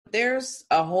There's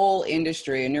a whole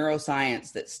industry in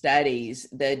neuroscience that studies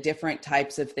the different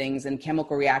types of things and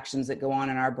chemical reactions that go on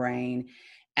in our brain.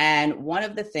 And one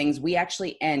of the things we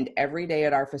actually end every day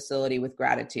at our facility with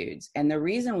gratitudes. And the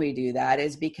reason we do that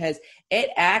is because it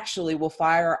actually will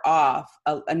fire off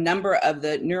a number of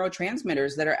the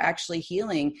neurotransmitters that are actually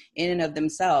healing in and of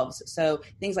themselves. So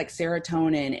things like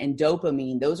serotonin and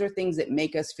dopamine, those are things that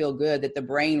make us feel good, that the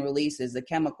brain releases the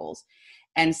chemicals.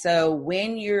 And so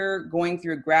when you're going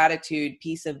through a gratitude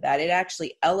piece of that, it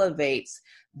actually elevates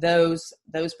those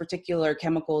particular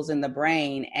chemicals in the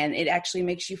brain, and it actually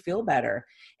makes you feel better.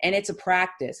 And it's a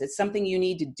practice. It's something you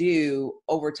need to do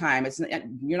over time.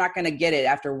 You're not going to get it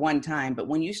after one time, but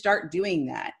when you start doing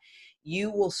that,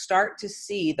 you will start to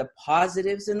see the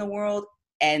positives in the world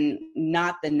and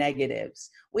not the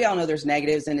negatives. We all know there's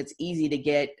negatives, and it's easy to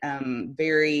get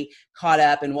very caught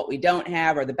up in what we don't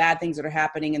have or the bad things that are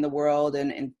happening in the world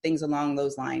and things along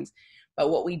those lines. But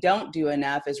what we don't do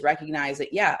enough is recognize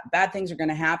that, yeah, bad things are going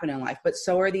to happen in life, but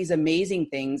so are these amazing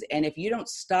things. And if you don't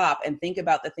stop and think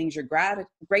about the things you're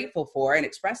grateful for and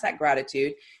express that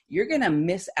gratitude, you're going to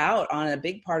miss out on a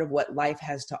big part of what life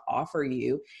has to offer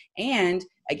you. And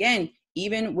again,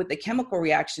 even with the chemical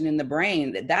reaction in the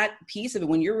brain, that piece of it,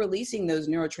 when you're releasing those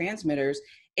neurotransmitters,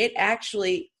 it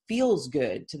actually feels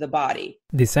good to the body.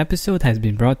 This episode has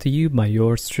been brought to you by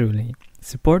yours truly.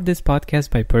 Support this podcast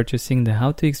by purchasing the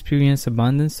How to Experience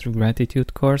Abundance Through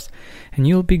Gratitude course, and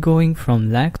you'll be going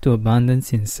from lack to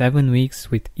abundance in 7 weeks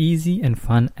with easy and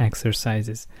fun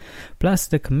exercises. Plus,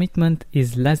 the commitment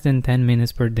is less than 10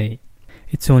 minutes per day.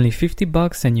 It's only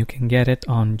 $50 and you can get it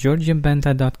on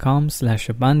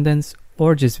georgianbenta.com/abundance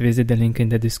or just visit the link in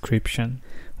the description.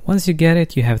 Once you get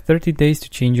it, you have 30 days to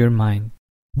change your mind.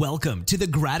 Welcome to the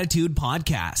Gratitude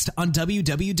Podcast on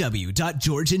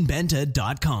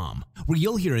www.georgianbenta.com, where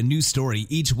you'll hear a new story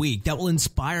each week that will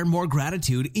inspire more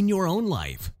gratitude in your own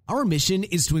life. Our mission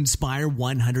is to inspire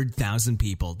 100,000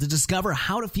 people to discover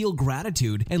how to feel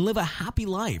gratitude and live a happy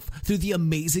life through the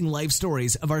amazing life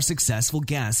stories of our successful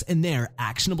guests and their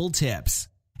actionable tips.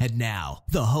 And now,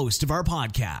 the host of our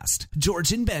podcast,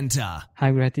 Georgian Benta.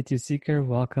 Hi, Gratitude Seeker.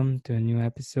 Welcome to a new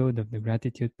episode of the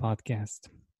Gratitude Podcast.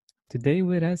 Today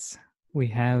with us, we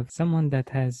have someone that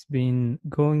has been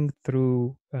going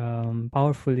through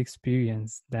powerful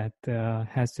experience that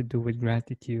has to do with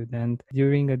gratitude. And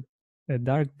during a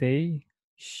dark day,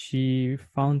 she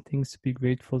found things to be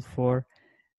grateful for,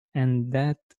 and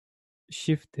that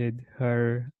shifted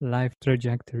her life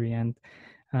trajectory. And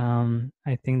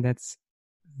I think that's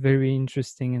very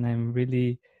interesting, and I'm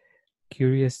really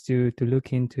curious to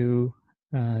look into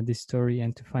this story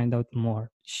and to find out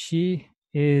more. She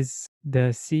is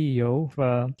the CEO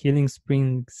of Healing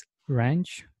Springs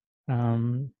Ranch.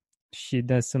 She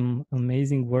does some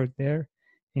amazing work there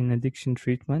in addiction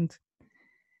treatment.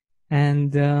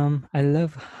 And I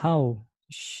love how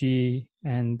she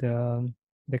and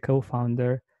the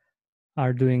co-founder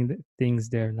are doing the things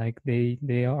there. Like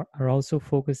they are also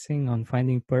focusing on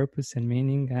finding purpose and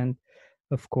meaning, and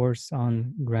of course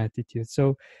on gratitude.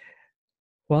 So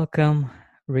welcome,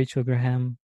 Rachel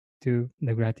Graham, to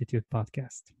the Gratitude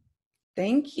Podcast.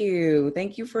 Thank you.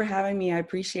 Thank you for having me. I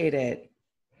appreciate it.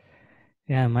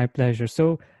 Yeah, my pleasure.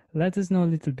 So let us know a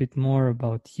little bit more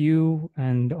about you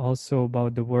and also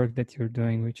about the work that you're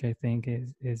doing, which I think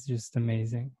is just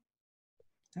amazing.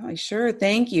 Oh, sure.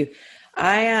 Thank you.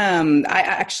 I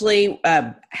actually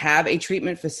have a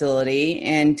treatment facility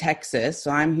in Texas. So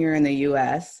I'm here in the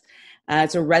U.S.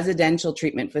 It's a residential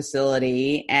treatment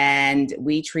facility, and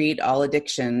we treat all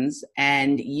addictions.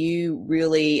 And you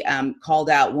really called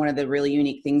out one of the really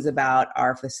unique things about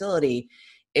our facility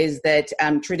is that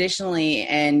traditionally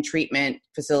in treatment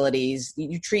facilities,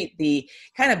 you treat the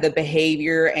kind of the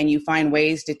behavior and you find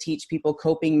ways to teach people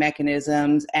coping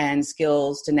mechanisms and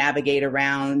skills to navigate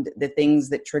around the things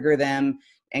that trigger them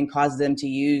and cause them to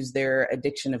use their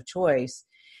addiction of choice.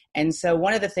 And so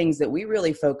one of the things that we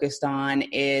really focused on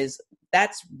is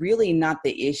that's really not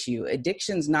the issue.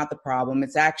 Addiction's not the problem.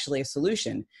 It's actually a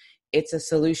solution. It's a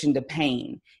solution to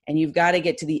pain. And you've got to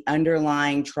get to the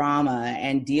underlying trauma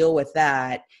and deal with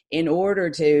that in order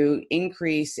to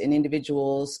increase an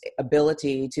individual's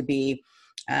ability to be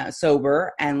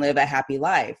sober and live a happy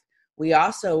life. We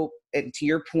also, to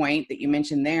your point that you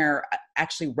mentioned there,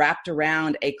 actually wrapped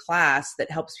around a class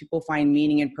that helps people find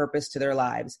meaning and purpose to their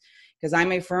lives. Because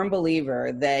I'm a firm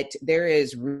believer that there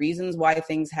is reasons why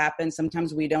things happen.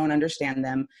 Sometimes we don't understand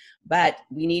them, but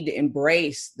we need to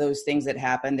embrace those things that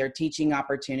happen. They're teaching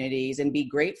opportunities, and be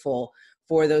grateful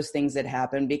for those things that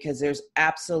happen, because there's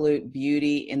absolute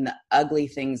beauty in the ugly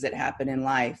things that happen in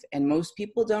life. And most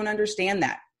people don't understand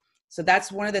that. So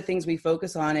that's one of the things we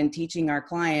focus on in teaching our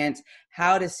clients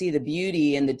how to see the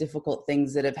beauty in the difficult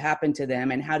things that have happened to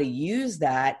them and how to use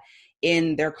that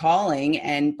in their calling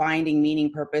and finding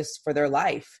meaning, purpose for their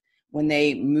life when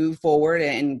they move forward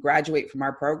and graduate from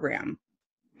our program.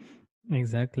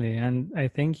 Exactly. And I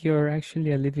think you're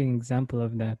actually a living example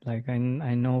of that. Like I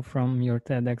know from your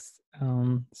TEDx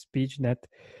speech that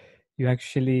you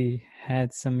actually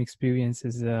had some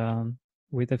experiences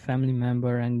with a family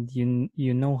member, and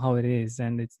you know how it is,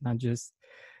 and it's not just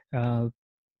uh,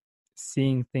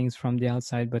 seeing things from the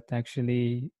outside, but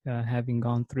actually having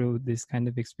gone through this kind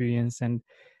of experience and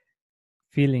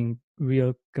feeling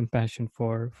real compassion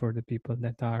for the people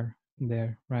that are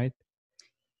there, right?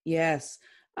 Yes,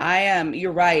 I am.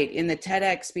 You're right. In the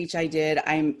TEDx speech I did,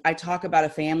 I talk about a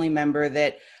family member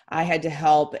that I had to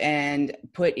help and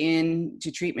put into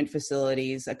treatment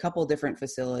facilities, a couple different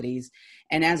facilities.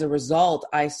 And as a result,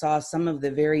 I saw some of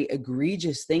the very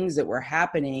egregious things that were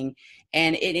happening.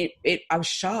 And I was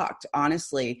shocked,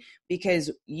 honestly,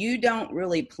 because you don't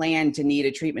really plan to need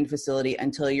a treatment facility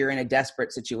until you're in a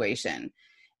desperate situation.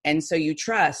 And so you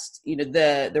trust,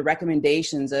 the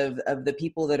recommendations of the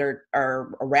people that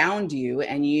are around you,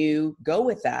 and you go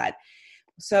with that.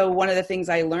 So one of the things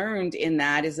I learned in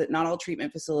that is that not all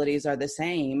treatment facilities are the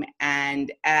same.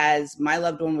 And as my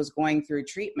loved one was going through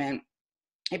treatment,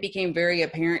 it became very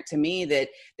apparent to me that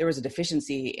there was a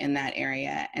deficiency in that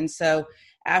area. And so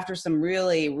after some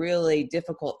really, really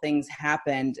difficult things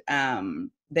happened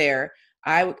there,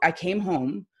 I came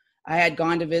home. I had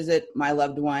gone to visit my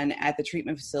loved one at the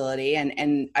treatment facility,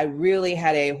 and I really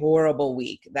had a horrible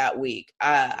week that week.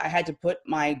 I had to put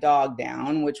my dog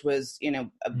down, which was,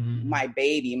 my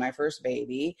baby, my first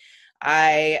baby.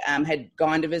 I had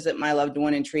gone to visit my loved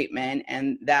one in treatment,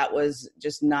 and that was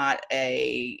just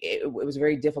it was a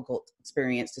very difficult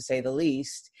experience, to say the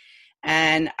least.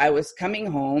 And I was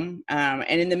coming home,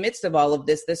 and in the midst of all of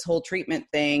this whole treatment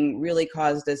thing really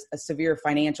caused us a severe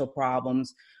financial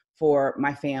problems for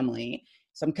my family.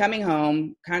 So I'm coming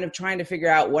home, kind of trying to figure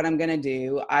out what I'm going to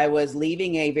do. I was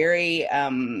leaving a very,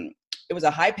 it was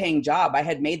a high paying job. I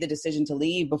had made the decision to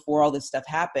leave before all this stuff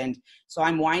happened. So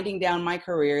I'm winding down my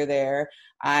career there.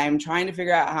 I'm trying to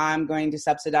figure out how I'm going to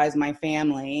subsidize my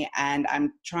family. And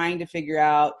I'm trying to figure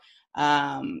out,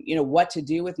 what to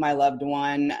do with my loved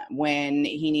one when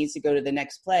he needs to go to the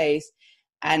next place.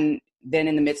 And then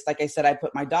in the midst, like I said, I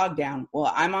put my dog down.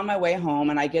 Well, I'm on my way home,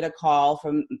 and I get a call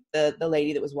from the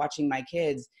lady that was watching my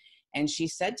kids. And she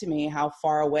said to me, "How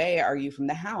far away are you from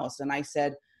the house?" And I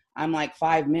said, "I'm like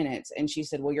 5 minutes." And she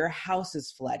said, "Well, your house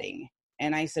is flooding."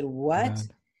 And I said, "What?" God.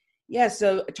 Yeah,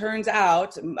 so it turns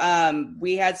out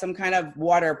we had some kind of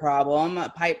water problem, a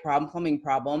pipe problem, plumbing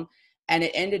problem, and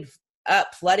it ended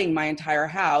up flooding my entire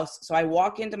house. So I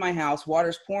walk into my house,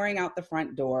 water's pouring out the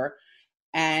front door.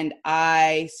 And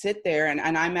I sit there, and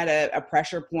I'm at a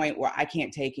pressure point where I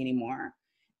can't take anymore.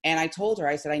 And I told her,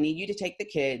 I said, "I need you to take the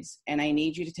kids, and I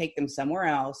need you to take them somewhere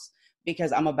else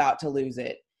because I'm about to lose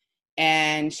it."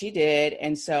 And she did.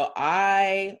 And so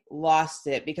I lost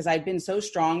it because I'd been so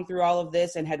strong through all of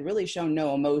this and had really shown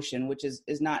no emotion, which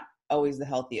is not always the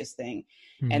healthiest thing.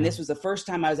 Mm-hmm. And this was the first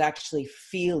time I was actually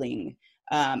feeling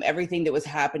everything that was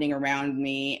happening around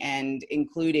me, and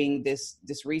including this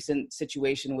recent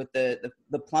situation with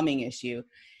the plumbing issue.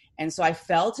 And so I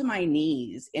fell to my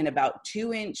knees in about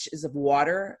 2 inches of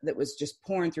water that was just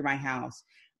pouring through my house.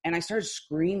 And I started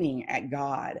screaming at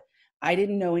God. I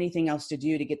didn't know anything else to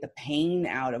do to get the pain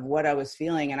out of what I was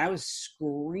feeling. And I was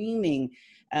screaming,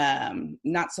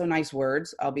 not so nice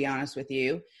words, I'll be honest with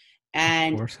you.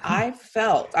 And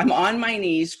I'm on my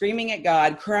knees screaming at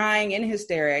God, crying in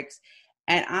hysterics.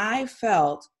 And I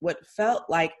felt what felt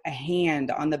like a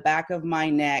hand on the back of my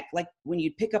neck, like when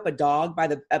you pick up a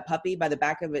puppy by the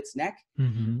back of its neck.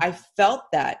 Mm-hmm. I felt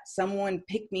that someone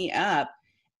picked me up,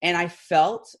 and I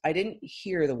didn't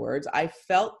hear the words. I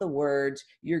felt the words,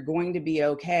 "You're going to be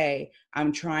okay.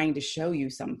 I'm trying to show you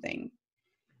something."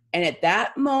 And at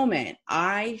that moment,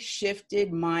 I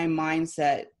shifted my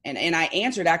mindset, and I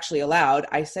answered actually aloud.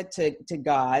 I said to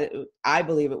God, I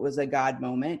believe it was a God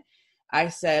moment. I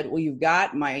said, "Well, you've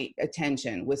got my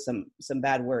attention," with some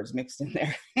bad words mixed in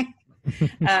there.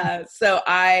 So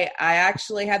I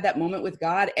actually had that moment with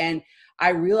God, and I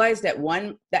realized that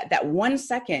that 1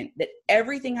 second that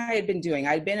everything I had been doing,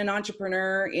 I'd been an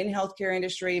entrepreneur in healthcare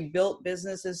industry, built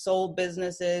businesses, sold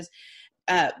businesses,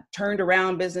 turned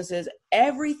around businesses.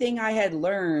 Everything I had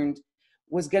learned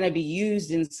was going to be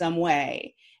used in some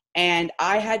way. And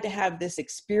I had to have this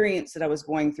experience that I was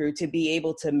going through to be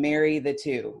able to marry the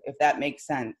two, if that makes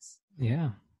sense.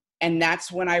 Yeah. And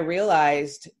that's when I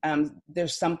realized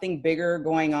there's something bigger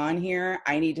going on here.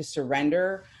 I need to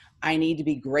surrender. I need to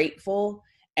be grateful,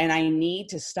 and I need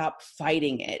to stop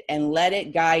fighting it and let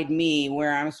it guide me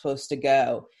where I'm supposed to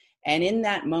go. And in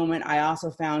that moment, I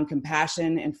also found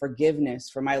compassion and forgiveness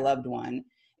for my loved one.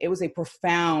 It was a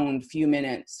profound few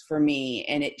minutes for me,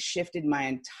 and it shifted my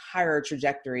entire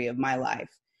trajectory of my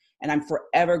life. And I'm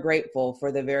forever grateful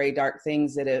for the very dark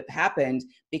things that have happened,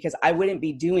 because I wouldn't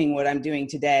be doing what I'm doing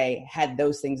today had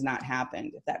those things not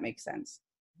happened, if that makes sense.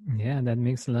 Yeah, that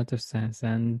makes a lot of sense.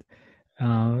 And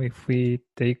if we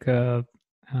take a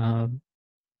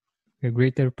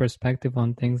greater perspective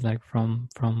on things, like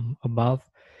from above,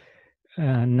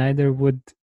 neither would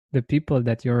the people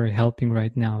that you're helping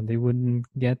right now, they wouldn't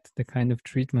get the kind of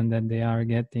treatment that they are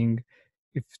getting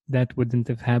if that wouldn't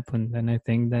have happened. And I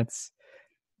think that's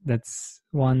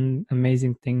one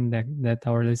amazing thing that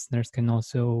our listeners can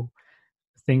also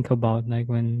think about, like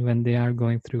when they are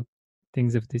going through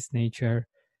things of this nature,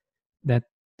 that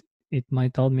it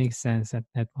might all make sense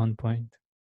at one point.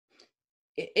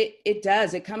 It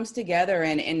does. It comes together.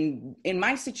 And in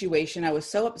my situation, I was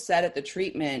so upset at the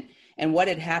treatment and what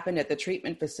had happened at the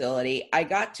treatment facility. I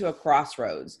got to a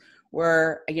crossroads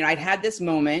where, I'd had this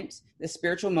moment, this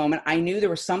spiritual moment. I knew there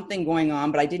was something going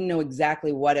on, but I didn't know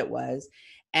exactly what it was.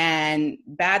 And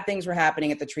bad things were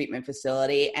happening at the treatment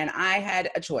facility. And I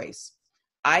had a choice.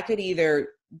 I could either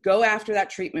go after that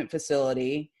treatment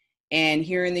facility and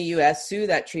here in the US, sue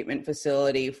that treatment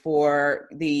facility for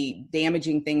the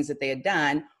damaging things that they had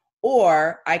done,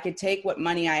 or I could take what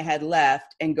money I had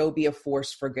left and go be a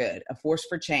force for good, a force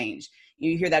for change.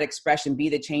 You hear that expression, be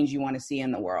the change you want to see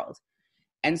in the world.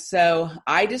 And so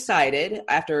I decided,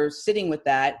 after sitting with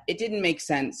that, it didn't make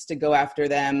sense to go after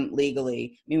them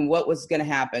legally. I mean, what was going to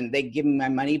happen? They give me my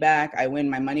money back, I win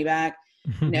my money back.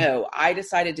 No, I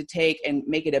decided to take and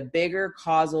make it a bigger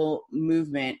causal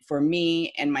movement for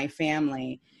me and my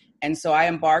family. And so I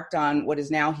embarked on what is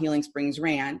now Healing Springs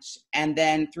Ranch. And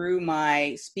then through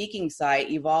my speaking site,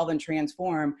 Evolve and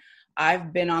Transform,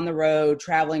 I've been on the road,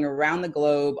 traveling around the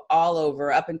globe, all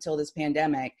over up until this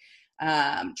pandemic,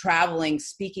 traveling,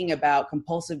 speaking about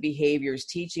compulsive behaviors,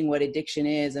 teaching what addiction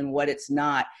is and what it's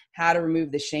not, how to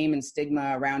remove the shame and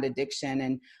stigma around addiction.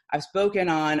 And I've spoken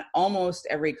on almost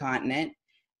every continent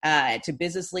to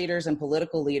business leaders and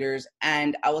political leaders.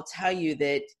 And I will tell you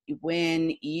that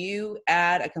when you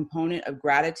add a component of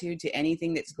gratitude to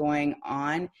anything that's going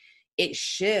on, it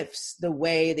shifts the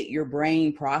way that your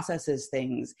brain processes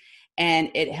things.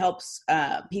 And it helps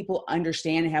people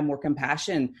understand and have more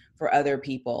compassion for other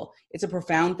people. It's a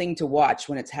profound thing to watch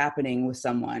when it's happening with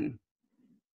someone.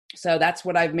 So that's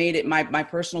what I've made it my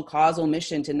personal causal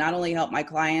mission, to not only help my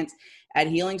clients at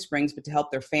Healing Springs, but to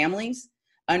help their families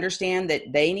understand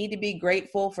that they need to be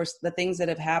grateful for the things that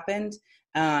have happened.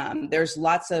 There's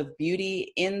lots of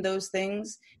beauty in those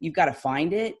things. You've got to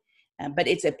find it. But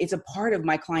it's a part of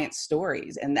my clients'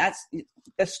 stories, and that's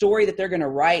a story that they're going to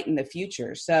write in the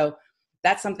future. So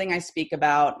that's something I speak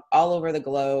about all over the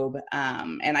globe.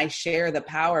 And I share the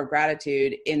power of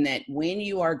gratitude in that when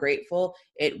you are grateful,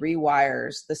 it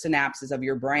rewires the synapses of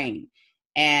your brain.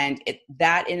 And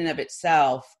that in and of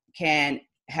itself can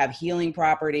have healing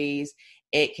properties.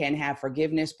 It can have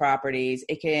forgiveness properties.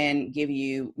 It can give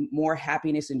you more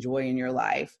happiness and joy in your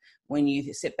life when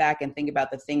you sit back and think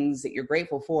about the things that you're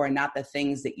grateful for and not the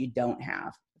things that you don't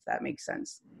have, if that makes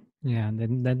sense. Yeah,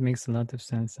 that makes a lot of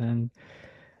sense. And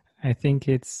I think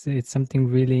it's something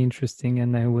really interesting,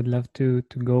 and I would love to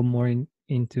go more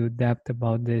into depth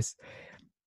about this.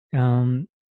 How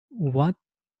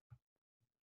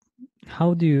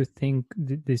do you think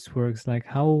this works? Like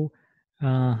how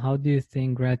do you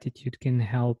think gratitude can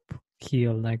help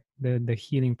heal, like the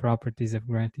healing properties of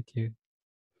gratitude?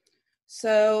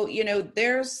 So,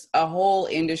 there's a whole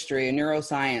industry in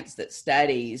neuroscience that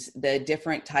studies the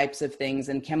different types of things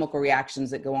and chemical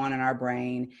reactions that go on in our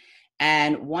brain.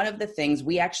 And one of the things,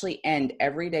 we actually end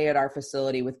every day at our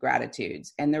facility with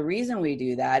gratitudes. And the reason we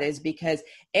do that is because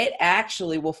it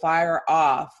actually will fire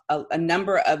off a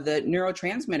number of the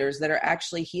neurotransmitters that are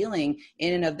actually healing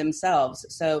in and of themselves.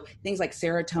 So things like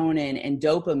serotonin and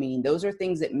dopamine, those are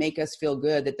things that make us feel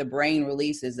good, that the brain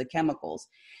releases, the chemicals.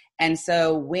 And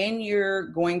so when you're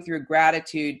going through a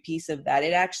gratitude piece of that,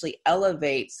 it actually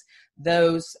elevates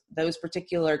those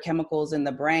particular chemicals in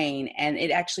the brain, and it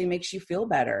actually makes you feel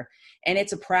better. And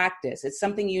it's a practice. It's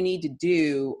something you need to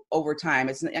do over time.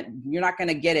 You're not going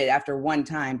to get it after one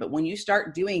time, but when you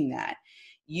start doing that,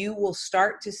 you will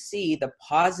start to see the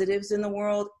positives in the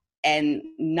world and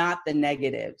not the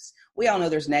negatives. We all know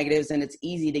there's negatives, and it's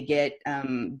easy to get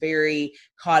very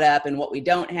caught up in what we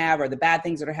don't have or the bad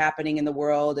things that are happening in the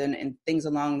world and things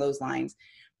along those lines.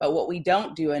 But what we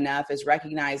don't do enough is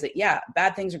recognize that, yeah,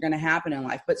 bad things are going to happen in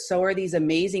life, but so are these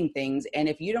amazing things. And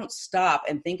if you don't stop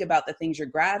and think about the things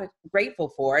you're grateful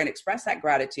for and express that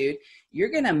gratitude,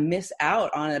 you're going to miss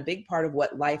out on a big part of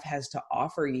what life has to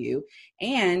offer you.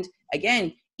 And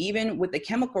again, even with the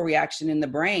chemical reaction in the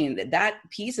brain, that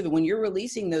piece of it, when you're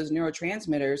releasing those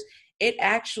neurotransmitters, it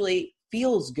actually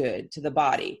feels good to the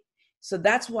body. So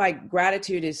that's why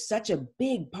gratitude is such a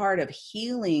big part of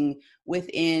healing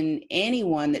within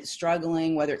anyone that's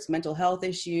struggling, whether it's mental health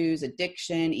issues,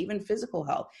 addiction, even physical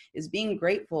health, is being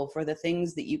grateful for the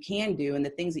things that you can do and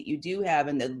the things that you do have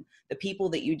and the people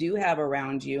that you do have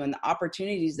around you and the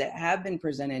opportunities that have been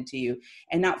presented to you,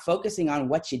 and not focusing on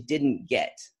what you didn't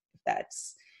get.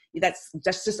 That's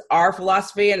just our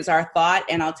philosophy and it's our thought.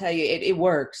 And I'll tell you, it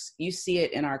works. You see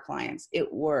it in our clients.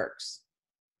 It works.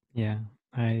 Yeah,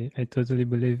 I totally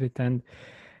believe it. And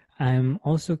I'm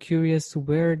also curious,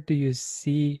 where do you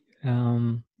see,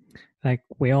 like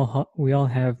we all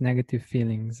have negative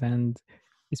feelings, and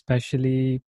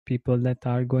especially people that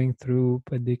are going through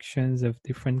addictions of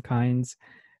different kinds,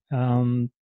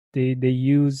 they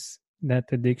use that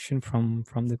addiction from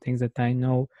the things that I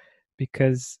know,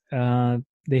 because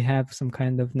they have some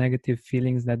kind of negative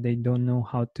feelings that they don't know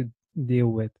how to deal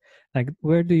with. Like,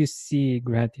 where do you see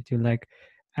gratitude? Like,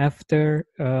 after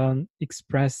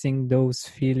expressing those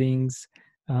feelings,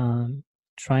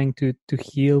 trying to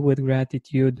heal with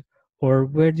gratitude, or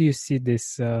where do you see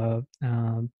this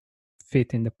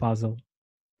fit in the puzzle?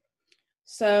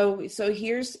 So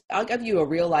I'll give you a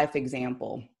real life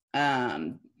example.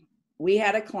 We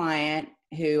had a client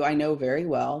who I know very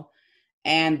well,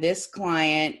 and this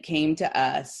client came to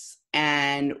us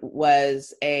and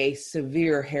was a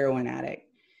severe heroin addict.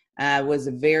 Was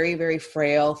very, very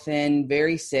frail, thin,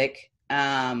 very sick.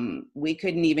 We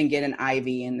couldn't even get an IV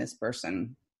in this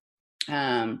person.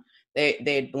 They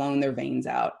had blown their veins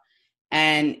out,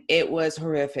 and it was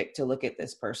horrific to look at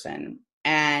this person.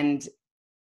 And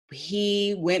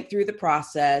he went through the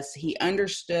process. He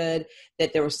understood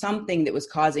that there was something that was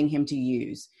causing him to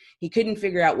use. He couldn't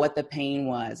figure out what the pain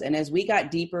was. And as we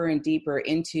got deeper and deeper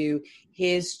into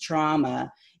his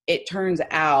trauma, it turns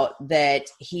out that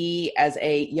he, as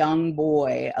a young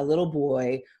boy, a little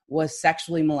boy, was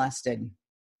sexually molested.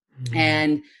 Mm-hmm.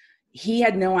 And he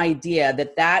had no idea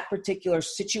that that particular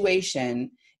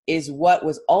situation is what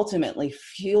was ultimately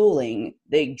fueling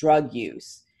the drug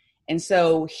use. And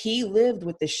so he lived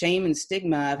with the shame and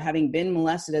stigma of having been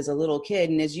molested as a little kid.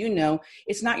 And as you know,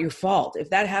 it's not your fault. If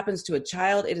that happens to a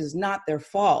child, it is not their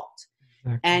fault.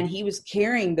 Okay. And he was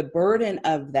carrying the burden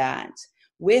of that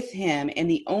with him. And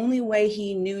the only way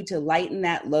he knew to lighten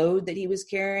that load that he was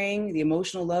carrying, the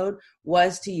emotional load,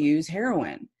 was to use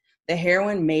heroin. The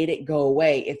heroin made it go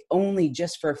away, if only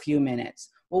just for a few minutes.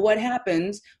 Well, what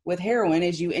happens with heroin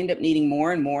is you end up needing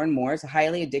more and more and more. It's a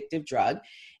highly addictive drug.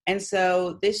 And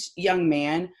so this young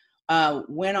man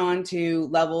went on to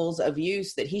levels of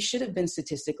use that he should have been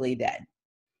statistically dead.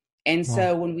 And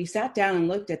so when we sat down and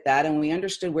looked at that and we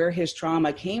understood where his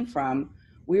trauma came from,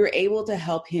 we were able to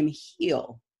help him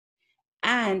heal.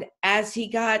 And as he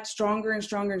got stronger and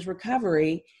stronger in his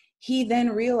recovery, he then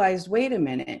realized, wait a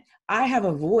minute, I have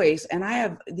a voice and I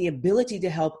have the ability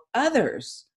to help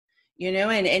others. You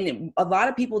know, and a lot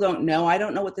of people don't know. I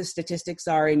don't know what the statistics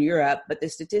are in Europe, but the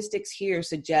statistics here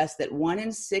suggest that 1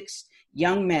 in 6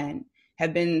 young men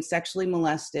have been sexually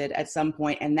molested at some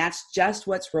point, and that's just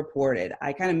what's reported.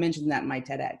 I kind of mentioned that in my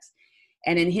TEDx.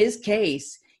 And in his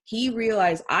case, he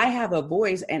realized, I have a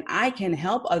voice and I can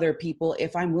help other people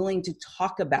if I'm willing to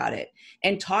talk about it.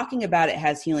 And talking about it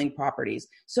has healing properties.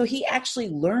 So he actually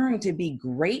learned to be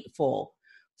grateful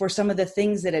for some of the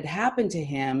things that had happened to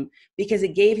him, because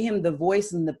it gave him the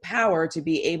voice and the power to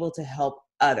be able to help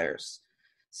others.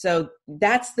 So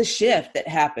that's the shift that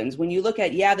happens when you look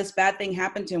at, this bad thing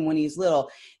happened to him when he's little.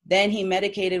 Then he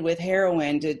medicated with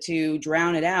heroin to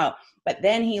drown it out. But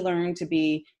then he learned to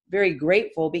be very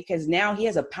grateful, because now he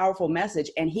has a powerful message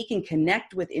and he can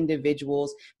connect with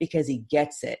individuals because he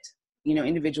gets it. You know,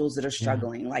 individuals that are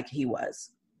struggling like he was.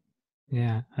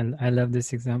 Yeah, I love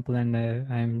this example, and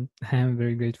I'm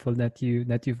very grateful that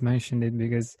you've mentioned it,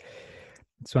 because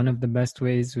it's one of the best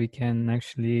ways we can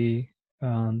actually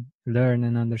learn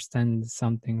and understand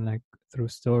something, like through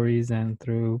stories and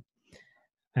through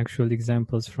actual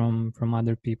examples from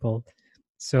other people.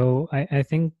 So I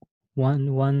think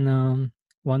one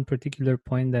particular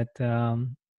point that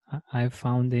I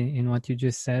found in what you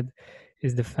just said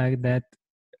is the fact that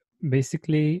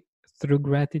basically, through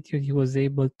gratitude, he was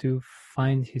able to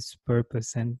find his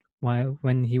purpose. And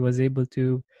when he was able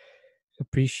to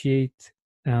appreciate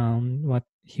what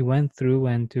he went through,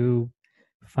 and to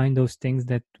find those things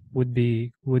that would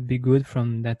be good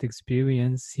from that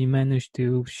experience, he managed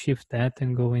to shift that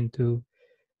and go into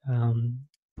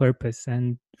purpose.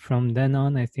 And from then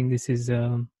on, I think this is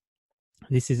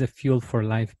a fuel for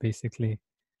life, basically.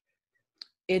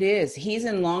 It is. He's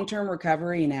in long-term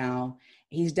recovery now.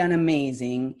 He's done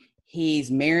amazing.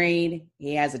 He's married.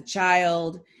 He has a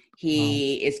child.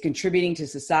 He is contributing to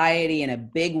society in a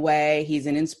big way. He's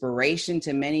an inspiration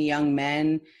to many young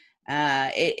men.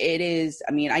 It is,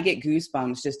 I mean, I get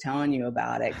goosebumps just telling you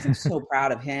about it because I'm so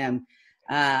proud of him.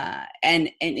 And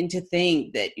to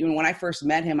think that, you know, when I first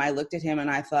met him, I looked at him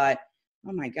and I thought,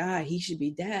 oh my God, he should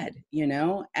be dead, you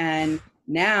know? And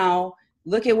now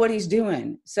look at what he's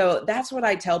doing. So that's what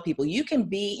I tell people. You can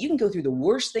go through the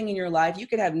worst thing in your life. You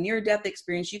could have near-death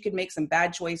experience. You could make some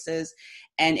bad choices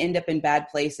and end up in bad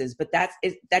places, but that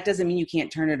doesn't mean you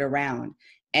can't turn it around.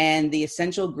 And the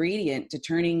essential ingredient to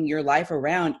turning your life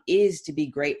around is to be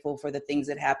grateful for the things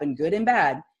that happen, good and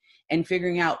bad, and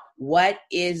figuring out, what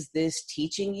is this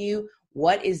teaching you?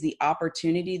 What is the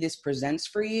opportunity this presents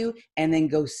for you? And then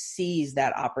go seize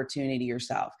that opportunity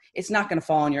yourself. It's not going to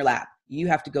fall in your lap. You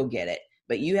have to go get it,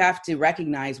 but you have to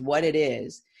recognize what it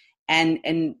is.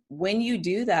 And when you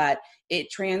do that,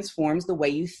 it transforms the way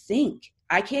you think.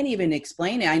 I can't even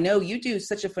explain it. I know you do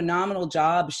such a phenomenal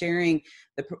job sharing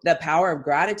the power of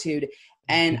gratitude.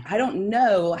 And I don't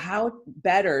know how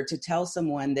better to tell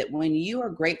someone that when you are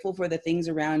grateful for the things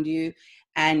around you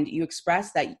and you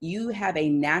express that, you have a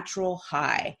natural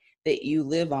high that you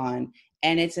live on.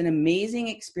 And it's an amazing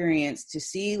experience to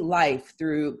see life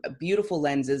through beautiful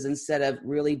lenses instead of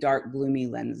really dark, gloomy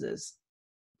lenses.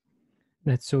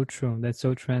 That's so true. That's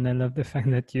so true. And I love the fact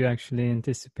that you actually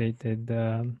anticipated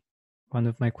one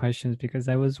of my questions, because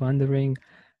I was wondering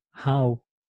how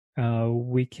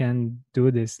we can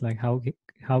do this. Like,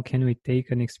 how can we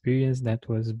take an experience that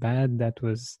was bad, that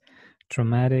was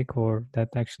traumatic, or that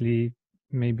actually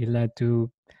maybe led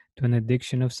to an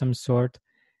addiction of some sort,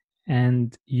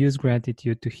 and use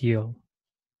gratitude to heal.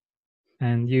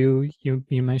 And you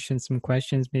mentioned some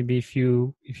questions. Maybe if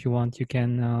you want, you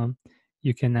can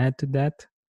add to that.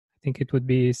 I think it would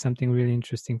be something really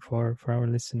interesting for our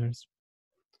listeners.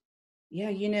 Yeah,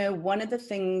 you know, one of the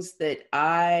things that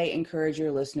I encourage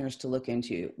your listeners to look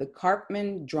into, the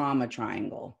Karpman drama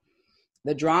triangle.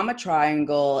 The drama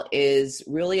triangle is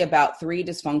really about 3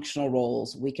 dysfunctional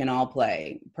roles we can all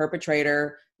play: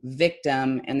 perpetrator,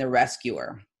 victim, and the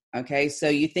rescuer. Okay, so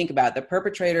you think about it. The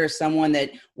perpetrator is someone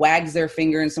that wags their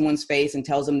finger in someone's face and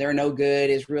tells them they're no good,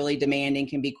 is really demanding,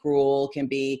 can be cruel, can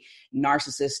be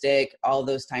narcissistic, all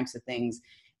those types of things.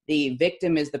 The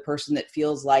victim is the person that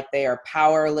feels like they are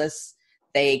powerless.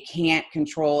 They can't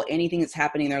control anything that's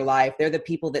happening in their life. They're the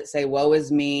people that say, woe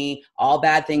is me, all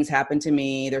bad things happen to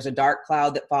me, there's a dark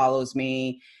cloud that follows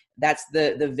me. That's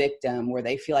the victim, where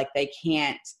they feel like they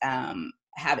can't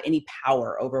have any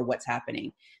power over what's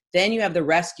happening. Then you have the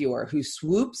rescuer, who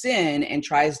swoops in and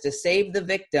tries to save the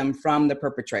victim from the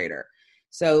perpetrator.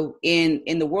 So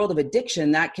in the world of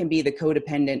addiction, that can be the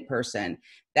codependent person.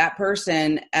 That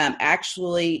person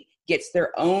actually gets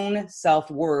their own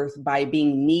self-worth by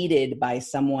being needed by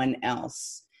someone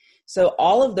else. So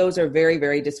all of those are very,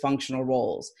 very dysfunctional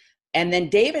roles. And then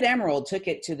David Emerald took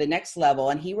it to the next level,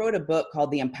 and he wrote a book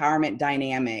called The Empowerment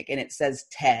Dynamic, and it says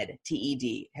TED,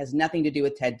 T-E-D. It has nothing to do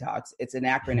with TED Talks. It's an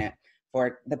acronym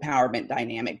for The Empowerment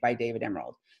Dynamic by David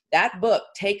Emerald. That book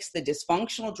takes the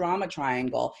dysfunctional drama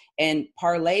triangle and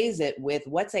parlays it with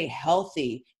what's a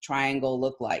healthy triangle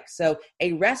look like. So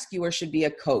a rescuer should be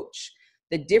a coach.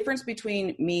 The difference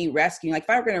between me rescuing, like if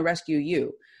I were going to rescue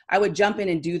you, I would jump in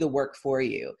and do the work for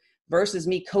you, versus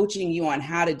me coaching you on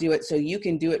how to do it so you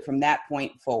can do it from that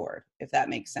point forward, if that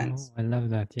makes sense. Oh, I love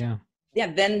that. Yeah.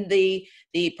 Yeah. Then the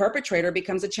perpetrator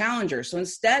becomes a challenger. So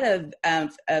instead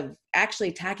of actually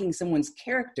attacking someone's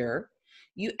character,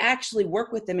 you actually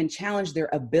work with them and challenge their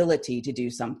ability to do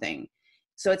something.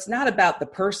 So it's not about the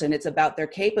person, it's about their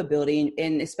capability.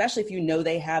 And especially if you know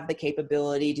they have the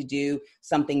capability to do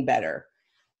something better.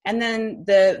 And then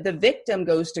the victim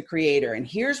goes to creator. And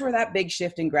here's where that big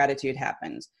shift in gratitude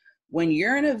happens. When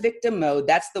you're in a victim mode,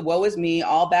 that's the woe is me,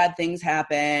 all bad things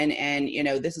happen, and you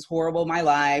know, this is horrible, my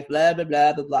life, blah, blah,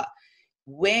 blah, blah, blah.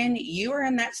 When you are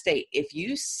in that state, if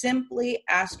you simply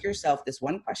ask yourself this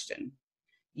one question,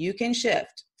 you can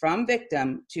shift from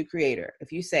victim to creator.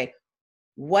 If you say,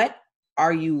 what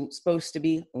are you supposed to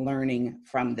be learning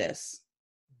from this?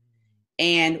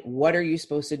 And what are you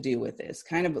supposed to do with this?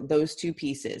 Kind of those two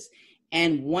pieces.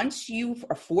 And once you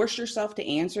force yourself to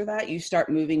answer that, you start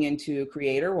moving into a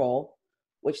creator role,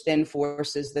 which then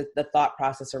forces the thought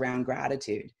process around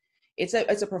gratitude. It's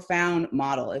a profound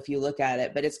model if you look at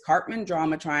it, but it's Karpman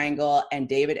drama triangle and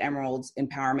David Emerald's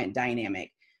empowerment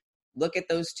dynamic. Look at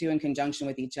those two in conjunction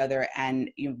with each other. And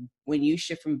when you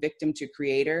shift from victim to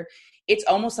creator, it's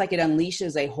almost like it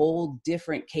unleashes a whole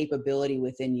different capability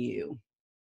within you.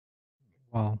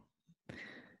 Wow.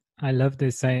 I love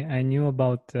this. I knew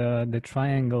about the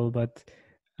triangle, but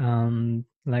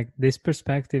like this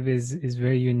perspective is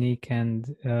very unique and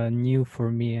new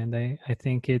for me. And I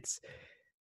think it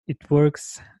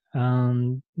works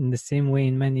in the same way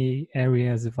in many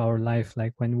areas of our life.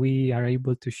 Like when we are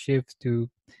able to shift to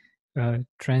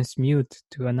transmute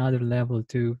to another level,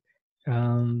 to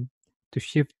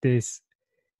shift this,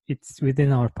 it's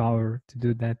within our power to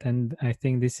do that. And I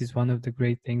think this is one of the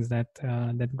great things that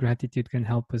that gratitude can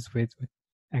help us with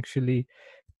actually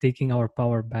taking our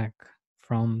power back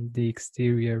from the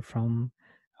exterior, from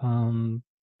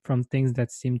things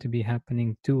that seem to be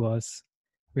happening to us.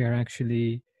 We are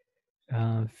actually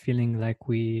feeling like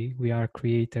we are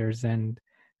creators, and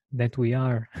that we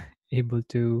are able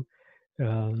to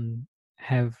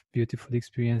have beautiful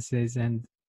experiences and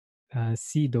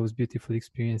see those beautiful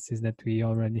experiences that we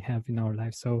already have in our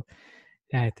life. So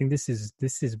yeah, I think this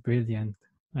is brilliant.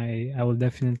 I will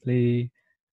definitely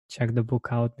check the book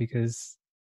out, because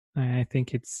I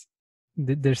think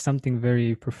there's something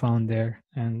very profound there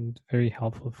and very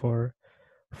helpful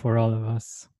for all of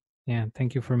us. Yeah,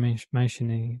 thank you for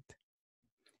mentioning it.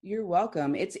 You're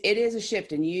welcome. It is a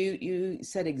shift, and you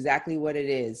said exactly what it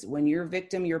is. When you're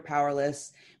victim, you're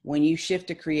powerless. When you shift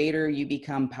to creator, you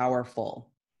become powerful.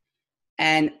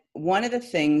 And one of the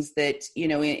things that,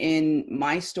 in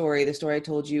my story, the story I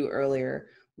told you earlier,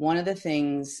 one of the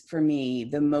things for me,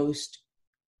 the most,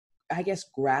 I guess,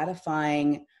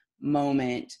 gratifying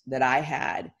moment that I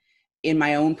had in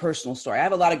my own personal story. I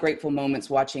have a lot of grateful moments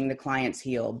watching the clients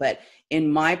heal, but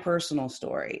in my personal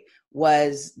story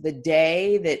was the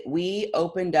day that we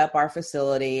opened up our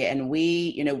facility, and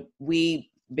we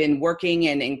been working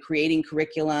and creating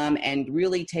curriculum and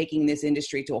really taking this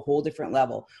industry to a whole different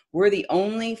level. We're the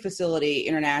only facility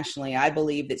internationally, I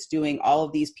believe, that's doing all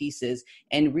of these pieces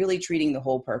and really treating the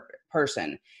whole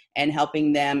person and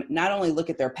helping them not only look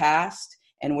at their past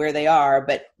and where they are,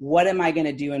 but what am I going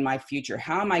to do in my future?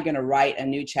 How am I going to write a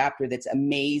new chapter that's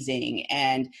amazing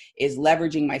and is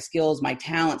leveraging my skills, my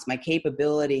talents, my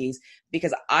capabilities?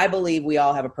 Because I believe we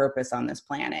all have a purpose on this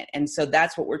planet. And so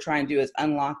that's what we're trying to do, is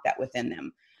unlock that within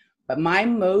them. But my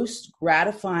most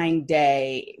gratifying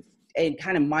day, and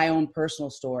kind of my own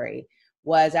personal story,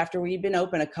 was after we'd been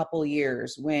open a couple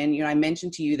years, when, I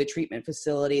mentioned to you the treatment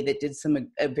facility that did some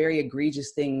very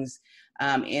egregious things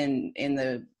in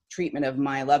the treatment of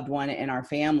my loved one and our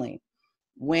family.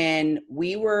 When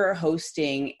we were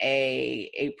hosting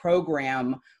a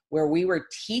program where we were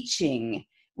teaching,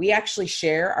 we actually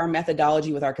share our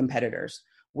methodology with our competitors.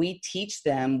 We teach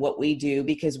them what we do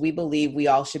because we believe we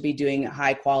all should be doing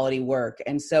high quality work.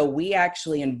 And so we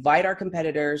actually invite our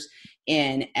competitors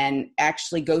in and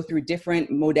actually go through different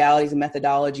modalities and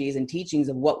methodologies and teachings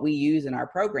of what we use in our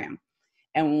program.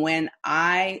 And when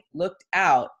I looked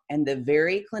out, and the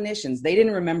very clinicians, they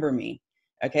didn't remember me.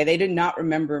 Okay. They did not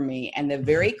remember me. And the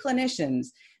very clinicians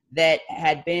that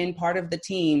had been part of the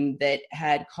team that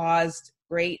had caused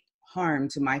great harm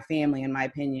to my family, in my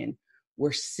opinion,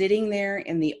 were sitting there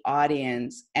in the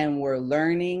audience and were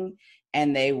learning,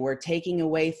 and they were taking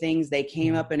away things. They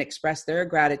came up and expressed their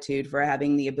gratitude for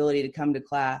having the ability to come to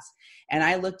class. And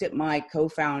I looked at my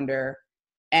co-founder,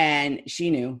 and she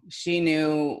knew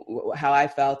how I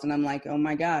felt. And I'm like, oh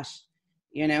my gosh,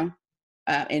 and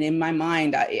in my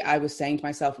mind, I was saying to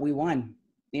myself, we won,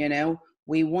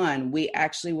 we won. We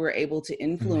actually were able to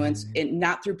influence it,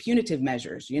 not through punitive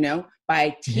measures,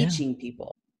 by teaching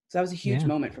people. So that was a huge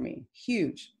moment for me.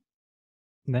 Huge.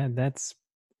 That's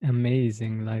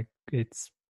amazing. Like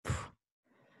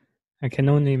I can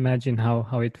only imagine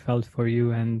how it felt for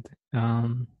you. And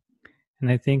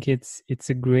I think it's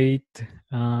a great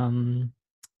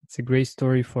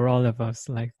story for all of us.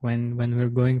 Like when we're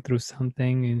going through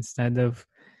something, instead of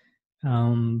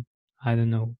I don't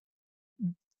know,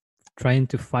 trying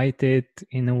to fight it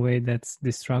in a way that's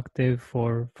destructive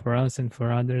for us and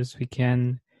for others, we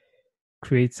can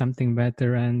create something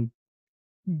better and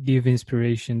give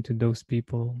inspiration to those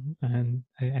people. And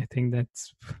I think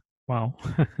that's wow.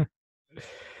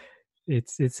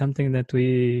 It's something that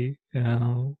we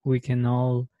can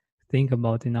all think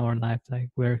about in our life, like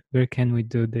where can we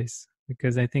do this?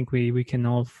 Because I think we can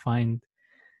all find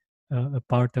a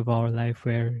part of our life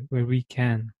where we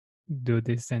can do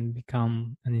this and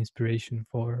become an inspiration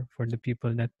for the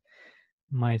people that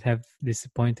might have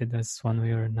disappointed us one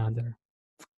way or another.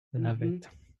 I love it.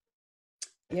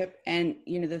 Yep. And,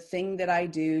 the thing that I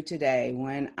do today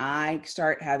when I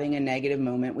start having a negative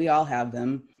moment, we all have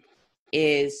them,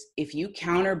 is if you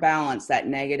counterbalance that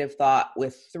negative thought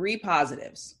with 3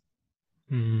 positives,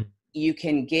 you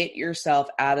can get yourself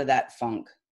out of that funk,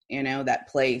 that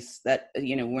place that,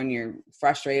 when you're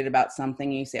frustrated about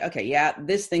something, you say, okay, yeah,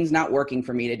 this thing's not working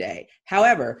for me today.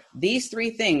 However, these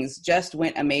 3 things just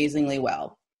went amazingly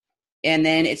well. And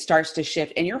then it starts to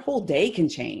shift and your whole day can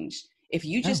change. If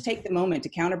you just take the moment to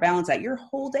counterbalance that, your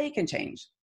whole day can change.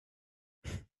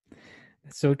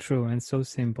 It's so true and so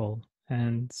simple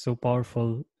and so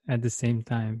powerful at the same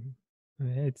time.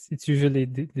 It's usually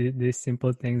the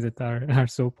simple things that are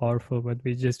so powerful, but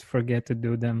we just forget to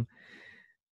do them.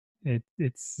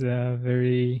 It's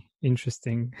very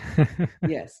interesting.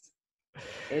 Yes,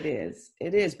 it is.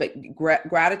 It is. But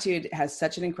gratitude has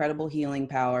such an incredible healing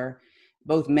power,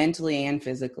 both mentally and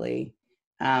physically.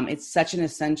 It's such an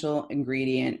essential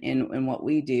ingredient in what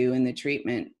we do in the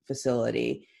treatment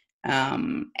facility.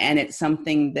 And it's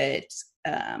something that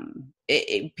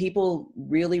people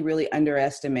really, really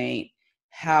underestimate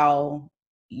how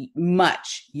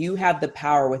much you have the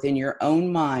power within your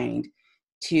own mind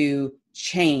to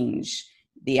change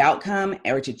the outcome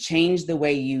or to change the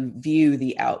way you view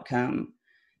the outcome.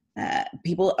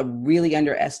 People really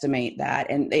underestimate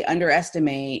that, and they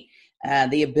underestimate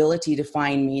the ability to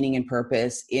find meaning and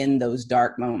purpose in those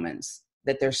dark moments.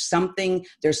 That there's some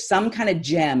kind of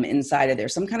gem inside of there,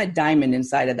 some kind of diamond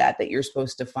inside of that you're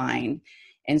supposed to find.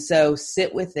 And so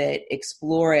sit with it,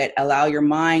 explore it, allow your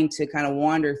mind to kind of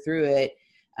wander through it.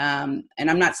 And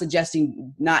I'm not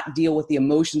suggesting not deal with the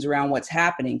emotions around what's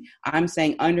happening. I'm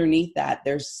saying underneath that,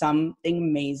 there's something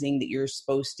amazing that you're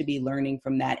supposed to be learning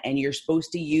from that. And you're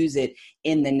supposed to use it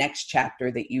in the next chapter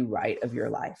that you write of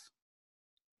your life.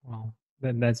 Wow,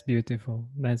 that's beautiful.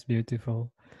 That's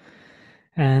beautiful.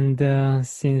 And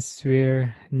since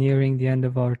we're nearing the end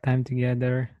of our time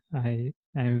together,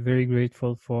 I'm very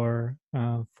grateful for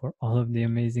all of the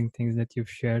amazing things that you've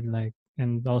shared,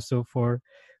 and also for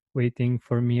waiting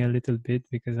for me a little bit,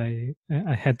 because I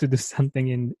had to do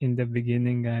something in the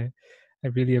beginning. I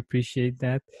really appreciate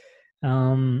that.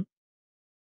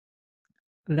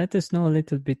 Let us know a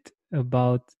little bit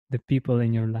about the people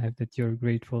in your life that you're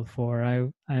grateful for.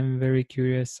 I'm very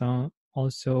curious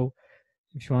also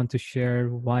if you want to share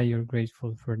why you're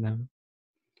grateful for them.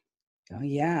 Oh,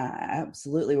 yeah,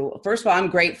 absolutely. Well, first of all, I'm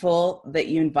grateful that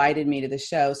you invited me to the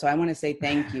show. So I want to say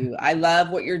thank you. I love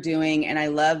what you're doing. And I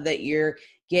love that you're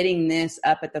getting this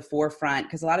up at the forefront,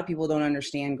 because a lot of people don't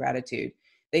understand gratitude.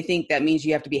 They think that means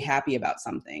you have to be happy about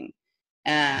something.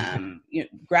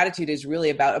 Gratitude is really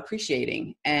about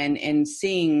appreciating and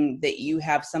seeing that you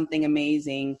have something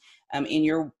amazing in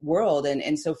your world.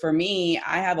 And so for me,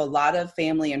 I have a lot of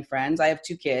family and friends. I have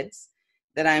 2 kids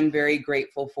that I'm very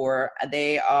grateful for.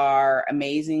 They are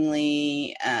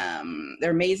amazingly,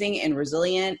 they're amazing and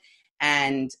resilient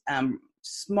and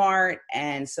smart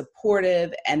and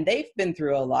supportive, and they've been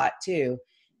through a lot too.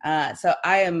 So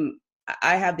I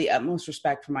have the utmost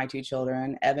respect for my 2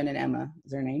 children, Evan and Emma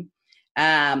is their name.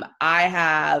 I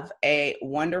have a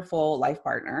wonderful life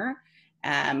partner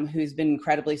who's been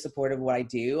incredibly supportive of what I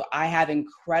do. I have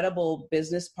incredible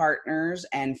business partners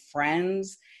and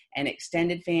friends and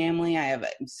extended family. I have a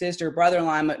sister,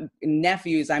 brother-in-law,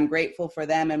 nephews. I'm grateful for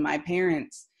them and my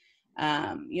parents.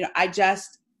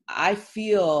 I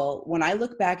feel when I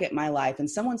look back at my life, and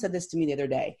someone said this to me the other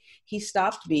day, he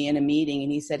stopped me in a meeting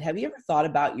and he said, have you ever thought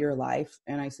about your life?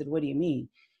 And I said, what do you mean?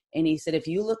 And he said, if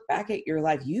you look back at your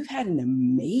life, you've had an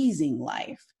amazing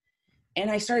life.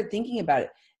 And I started thinking about it.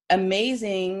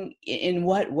 Amazing in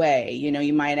what way,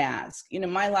 you might ask.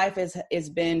 My life has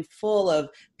been full of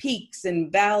peaks and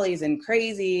valleys and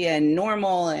crazy and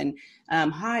normal and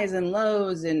highs and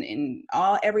lows and in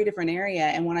every different area.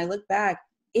 And when I look back,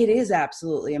 it is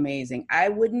absolutely amazing. I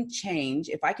wouldn't change.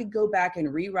 If I could go back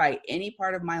and rewrite any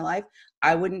part of my life,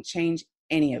 I wouldn't change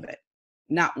any of it.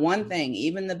 Not one thing,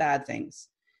 even the bad things.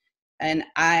 And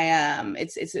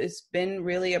it's been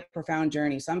really a profound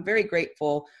journey. So I'm very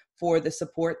grateful for the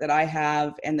support that I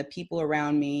have and the people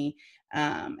around me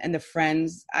and the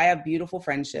friends. I have beautiful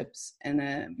friendships and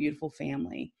a beautiful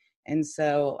family. And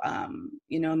so,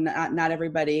 not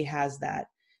everybody has that.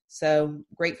 So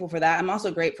grateful for that. I'm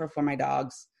also grateful for my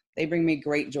dogs. They bring me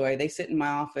great joy. They sit in my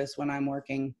office when I'm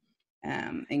working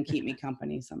and keep me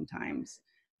company sometimes.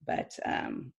 But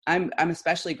I'm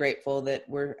especially grateful that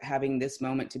we're having this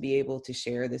moment to be able to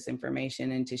share this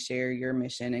information and to share your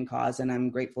mission and cause. And I'm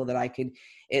grateful that I could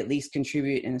at least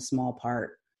contribute in a small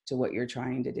part to what you're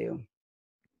trying to do.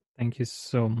 Thank you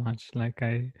so much.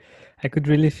 I could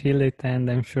really feel it,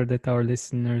 and I'm sure that our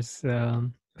listeners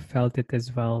felt it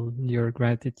as well, your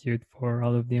gratitude for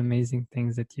all of the amazing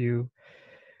things that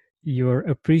you're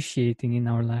appreciating in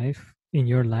your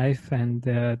life, and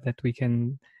that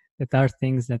are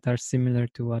things that are similar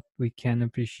to what we can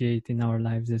appreciate in our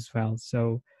lives as well.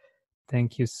 So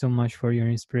thank you so much for your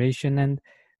inspiration, and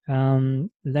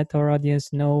let our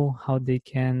audience know how they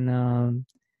can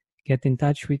get in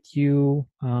touch with you,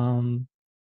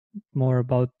 more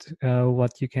about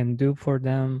what you can do for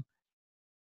them.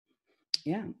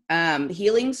 Yeah.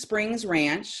 Healing Springs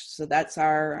Ranch. So that's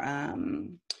our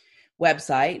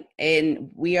website. And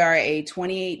we are a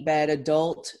 28-bed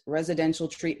adult residential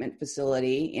treatment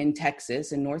facility in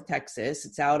Texas, in North Texas.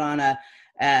 It's out on a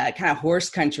kind of horse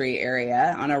country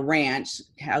area on a ranch.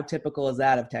 How typical is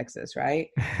that of Texas, right?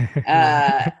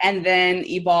 And then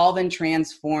Evolve and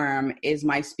Transform is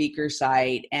my speaker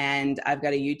site. And I've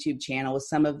got a YouTube channel with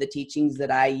some of the teachings that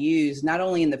I use, not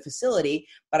only in the facility,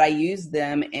 but I use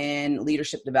them in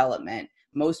leadership development.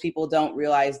 Most people don't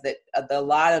realize that a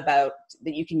lot about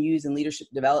that you can use in leadership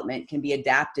development can be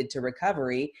adapted to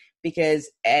recovery, because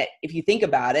if you think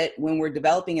about it, when we're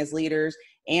developing as leaders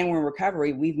and we're in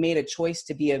recovery, we've made a choice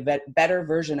to be a better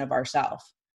version of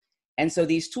ourselves. And so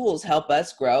these tools help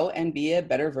us grow and be a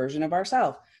better version of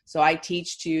ourselves. So I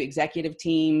teach to executive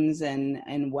teams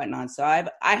and whatnot. So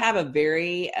I have a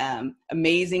very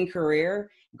amazing career.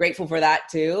 Grateful for that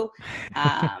too.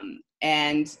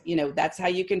 And, that's how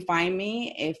you can find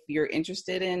me if you're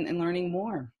interested in learning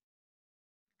more.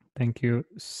 Thank you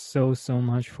so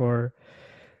much for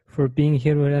being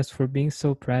here with us, for being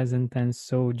so present and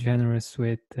so generous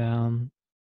with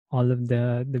all of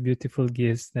the beautiful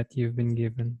gifts that you've been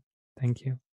given. Thank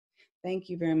you. Thank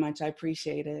you very much. I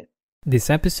appreciate it.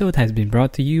 This episode has been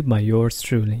brought to you by yours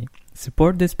truly.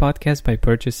 Support this podcast by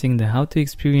purchasing the How to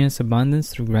Experience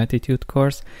Abundance Through Gratitude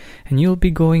course, and you'll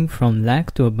be going from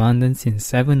lack to abundance in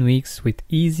 7 weeks with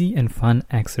easy and fun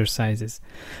exercises.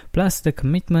 Plus, the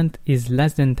commitment is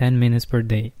less than 10 minutes per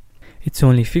day. It's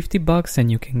only $50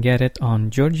 and you can get it on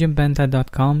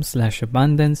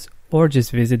georgianbenta.com/abundance, or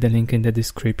just visit the link in the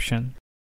description.